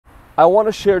I want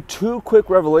to share two quick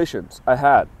revelations I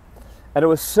had, and it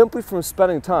was simply from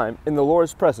spending time in the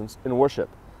Lord's presence in worship.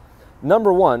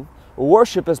 Number one,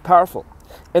 worship is powerful.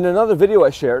 In another video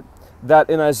I shared that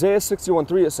in Isaiah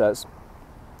 61:3 it says,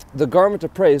 the garment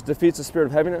of praise defeats the spirit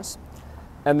of heaviness.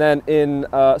 And then in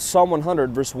Psalm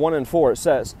 100 verse 1 and 4 it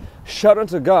says, shout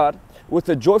unto God with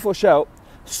a joyful shout,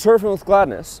 serve him with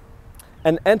gladness,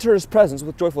 and enter his presence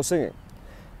with joyful singing.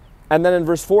 And then in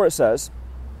verse 4 it says,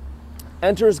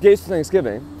 enter his gates with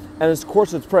thanksgiving and his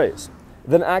courts with praise.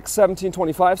 Then Acts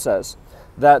 17:25 says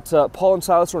that Paul and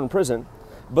Silas were in prison,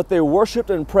 but they worshipped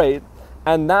and prayed,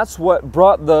 and that's what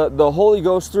brought the Holy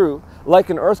Ghost through like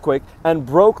an earthquake and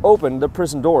broke open the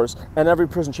prison doors and every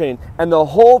prison chain, and the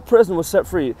whole prison was set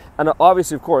free, and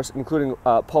obviously, of course, including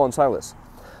Paul and Silas.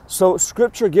 So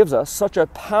Scripture gives us such a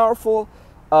powerful,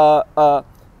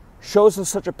 shows us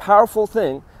such a powerful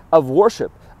thing of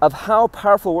worship, of how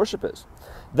powerful worship is.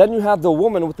 Then you have the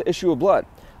woman with the issue of blood.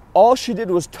 All she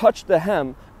did was touch the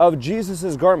hem of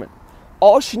Jesus' garment.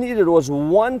 All she needed was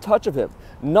one touch of him,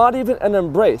 not even an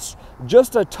embrace,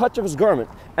 just a touch of his garment,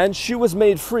 and she was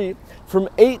made free from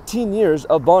 18 years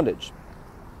of bondage.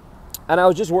 And I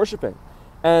was just worshiping.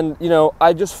 And,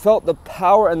 I just felt the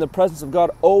power and the presence of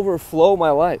God overflow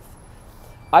my life.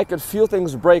 I could feel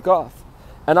things break off.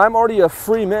 And I'm already a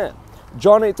free man.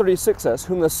 John 8:36 says,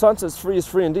 whom the Son sets free is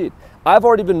free indeed. I've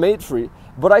already been made free,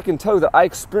 but I can tell you that I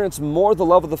experience more the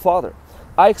love of the Father.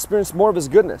 I experience more of his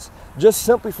goodness, just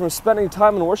simply from spending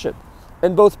time in worship,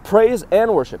 in both praise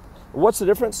and worship. What's the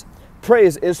difference?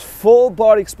 Praise is full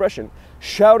body expression,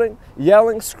 shouting,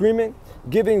 yelling, screaming,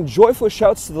 giving joyful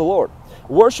shouts to the Lord.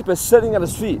 Worship is sitting at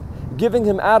his feet, giving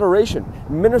him adoration,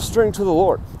 ministering to the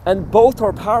Lord, and both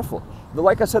are powerful.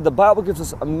 Like I said, the Bible gives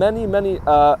us many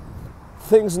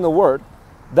things in the Word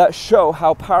that show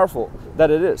how powerful that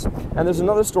it is. And there's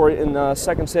another story in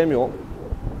 2 Samuel.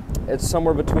 It's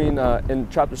somewhere between, in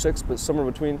chapter 6, but somewhere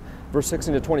between verse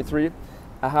 16 to 23,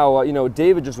 how,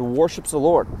 David just worships the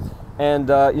Lord. And,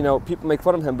 people make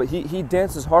fun of him, but he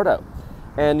dances his heart out.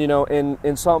 And,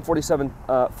 in Psalm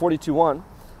 42:1,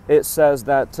 it says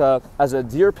that, as a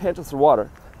deer panteth for water,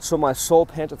 so my soul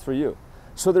panteth for you.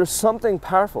 So there's something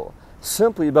powerful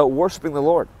simply about worshiping the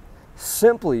Lord.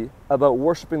 Simply about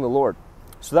worshiping the Lord.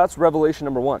 So that's revelation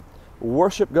number one.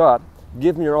 Worship God,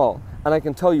 give him your all. And I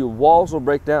can tell you, walls will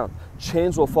break down,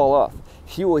 chains will fall off.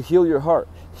 He will heal your heart.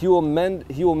 He will mend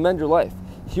your life.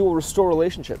 He will restore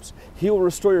relationships. He will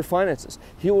restore your finances.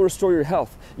 He will restore your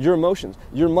health, your emotions,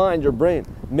 your mind, your brain.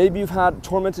 Maybe you've had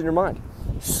torment in your mind.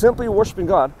 Simply worshiping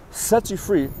God sets you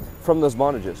free from those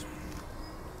bondages.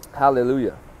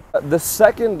 Hallelujah. The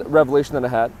second revelation that I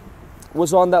had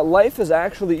was on that life is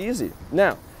actually easy.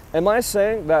 Now, am I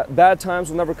saying that bad times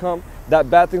will never come, that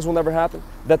bad things will never happen,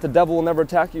 that the devil will never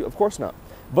attack you? Of course not.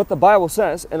 But the Bible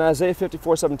says in Isaiah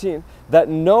 54:17 that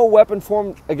no weapon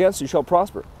formed against you shall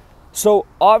prosper. So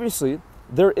obviously,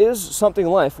 there is something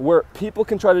in life where people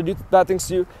can try to do bad things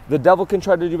to you, the devil can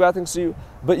try to do bad things to you,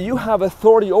 but you have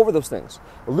authority over those things.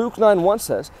 Luke 9:1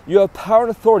 says, you have power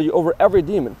and authority over every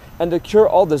demon and to cure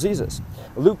all diseases.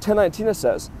 Luke 10:19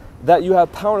 says that you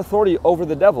have power and authority over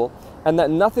the devil and that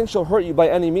nothing shall hurt you by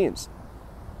any means.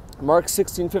 Mark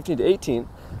 16:15-18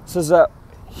 says that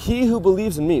he who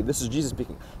believes in me, this is Jesus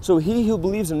speaking, so he who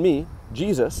believes in me,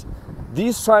 Jesus,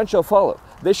 these signs shall follow.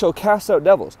 They shall cast out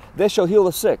devils. They shall heal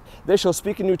the sick. They shall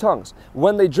speak in new tongues.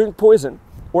 When they drink poison,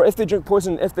 or if they drink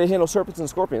poison, if they handle serpents and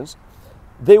scorpions,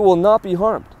 they will not be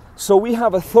harmed. So we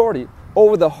have authority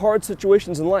over the hard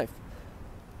situations in life.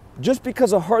 Just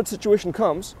because a hard situation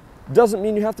comes doesn't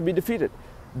mean you have to be defeated.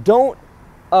 Don't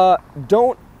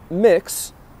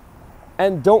mix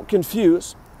and don't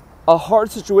confuse a hard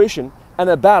situation and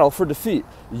a battle for defeat.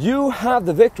 You have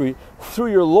the victory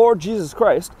through your Lord Jesus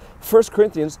Christ. 1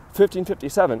 Corinthians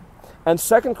 15:57 and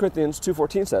 2 Corinthians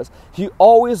 2:14 says, he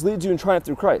always leads you in triumph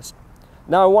through Christ.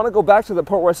 Now I want to go back to the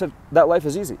part where I said that life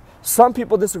is easy. Some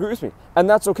people disagree with me, and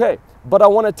that's okay. But I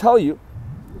want to tell you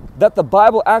that the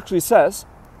Bible actually says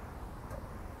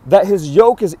that his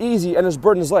yoke is easy and his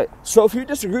burden is light. So if you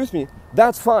disagree with me,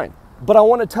 that's fine. But I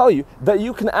want to tell you that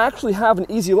you can actually have an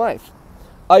easy life.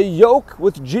 A yoke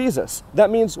with Jesus, that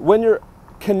means when you're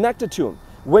connected to him,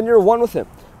 when you're one with him,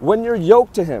 when you're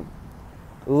yoked to him,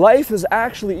 life is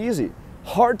actually easy.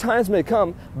 Hard times may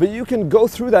come, but you can go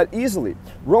through that easily.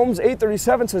 Romans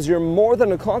 8:37 says you're more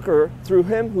than a conqueror through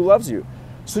him who loves you.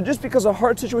 So just because a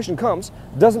hard situation comes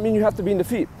doesn't mean you have to be in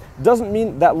defeat. Doesn't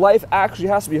mean that life actually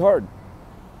has to be hard.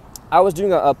 I was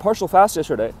doing a partial fast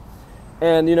yesterday,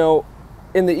 and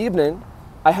in the evening,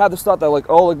 I had this thought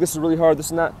that this is really hard, this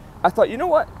and that. I thought, you know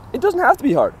what? It doesn't have to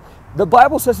be hard. The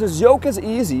Bible says his yoke is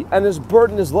easy and his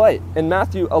burden is light in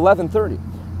Matthew 11:30.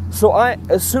 So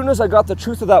as soon as I got the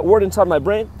truth of that word inside my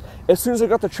brain, as soon as I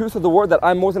got the truth of the word that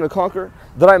I'm more than a conqueror,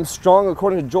 that I am strong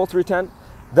according to Joel 3:10,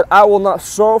 that I will not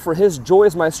sorrow for his joy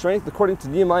is my strength according to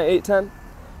Nehemiah 8:10,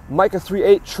 Micah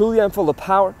 3:8, truly I am full of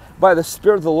power by the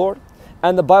Spirit of the Lord.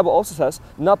 And the Bible also says,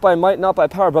 not by might, not by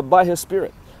power, but by his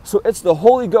Spirit. So it's the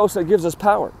Holy Ghost that gives us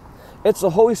power. It's the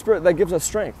Holy Spirit that gives us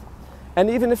strength. And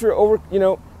even if you're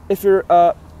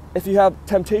if you have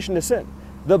temptation to sin,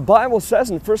 the Bible says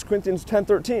in 1 Corinthians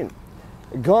 10:13,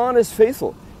 God is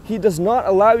faithful. He does not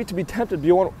allow you to be tempted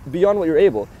beyond what you're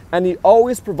able, and he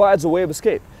always provides a way of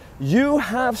escape. You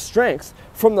have strength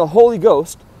from the Holy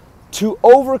Ghost to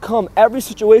overcome every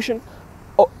situation,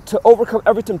 to overcome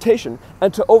every temptation,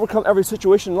 and to overcome every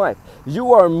situation in life.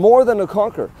 You are more than a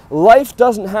conqueror. Life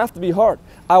doesn't have to be hard.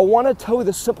 I want to tell you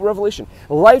this simple revelation.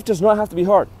 Life does not have to be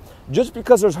hard. Just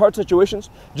because there's hard situations,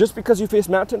 just because you face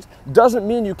mountains, doesn't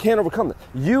mean you can't overcome them.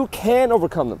 You can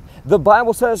overcome them. The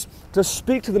Bible says to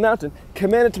speak to the mountain,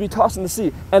 command it to be tossed in the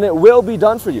sea, and it will be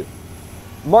done for you.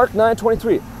 Mark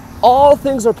 9:23, all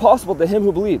things are possible to him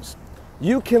who believes.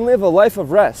 You can live a life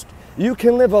of rest. You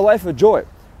can live a life of joy.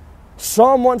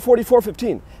 Psalm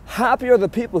 144:15, happy are the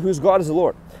people whose God is the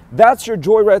Lord. That's your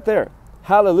joy right there.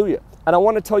 Hallelujah. And I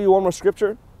want to tell you one more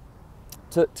scripture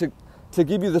to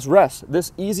give you this rest,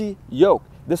 this easy yoke,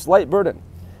 this light burden.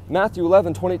 Matthew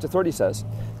 11:28-30 says,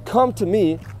 come to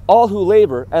me, all who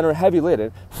labor and are heavy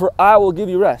laden, for I will give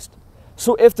you rest.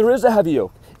 So if there is a heavy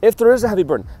yoke, if there is a heavy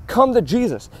burden, come to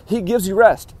Jesus. He gives you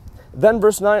rest. Then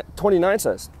verse 29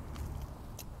 says,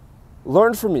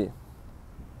 learn from me,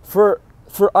 for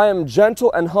I am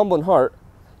gentle and humble in heart.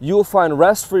 You will find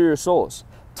rest for your souls.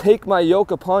 Take my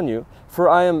yoke upon you, for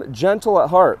I am gentle at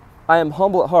heart. I am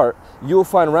humble at heart. You will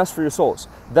find rest for your souls.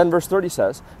 Then verse 30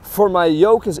 says, for my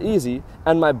yoke is easy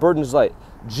and my burden is light.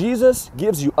 Jesus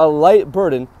gives you a light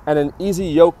burden and an easy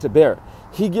yoke to bear.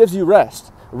 He gives you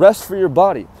rest. Rest for your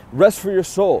body, rest for your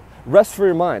soul, rest for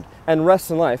your mind, and rest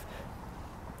in life.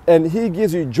 And he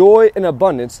gives you joy in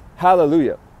abundance.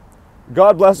 Hallelujah.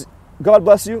 God bless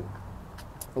you.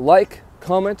 Like,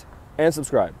 comment, and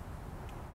subscribe.